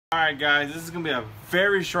Alright guys, this is going to be a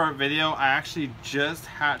very short video. I actually just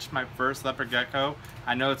hatched my first leopard gecko.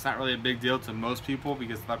 I know it's not really a big deal to most people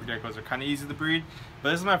because leopard geckos are kind of easy to breed,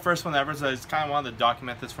 but this is my first one ever, so I just kind of wanted to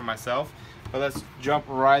document this for myself. But let's jump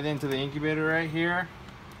right into the incubator right here.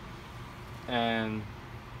 And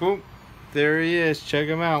boom, there he is. Check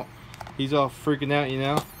him out. He's all freaking out, you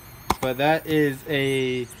know. But that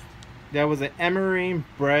was an emerine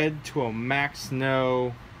bred to a max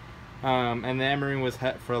snow. And the emerine was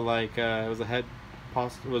het for like it was a het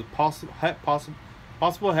possible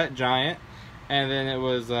het giant, and then it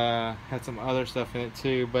was had some other stuff in it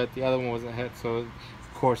too, but the other one wasn't het, so of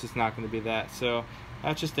course it's not going to be that. So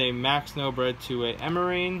that's just a max snow bred to a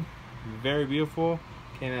emerine. Very beautiful.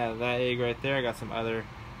 Came out of that egg right there. I got some other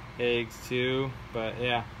eggs too, but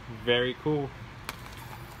yeah, very cool.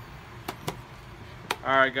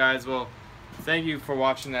 Alright guys, well, thank you for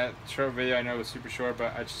watching that short video. I know it was super short,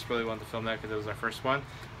 but I just really wanted to film that because it was our first one.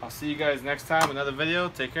 I'll see you guys next time with another video.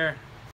 Take care.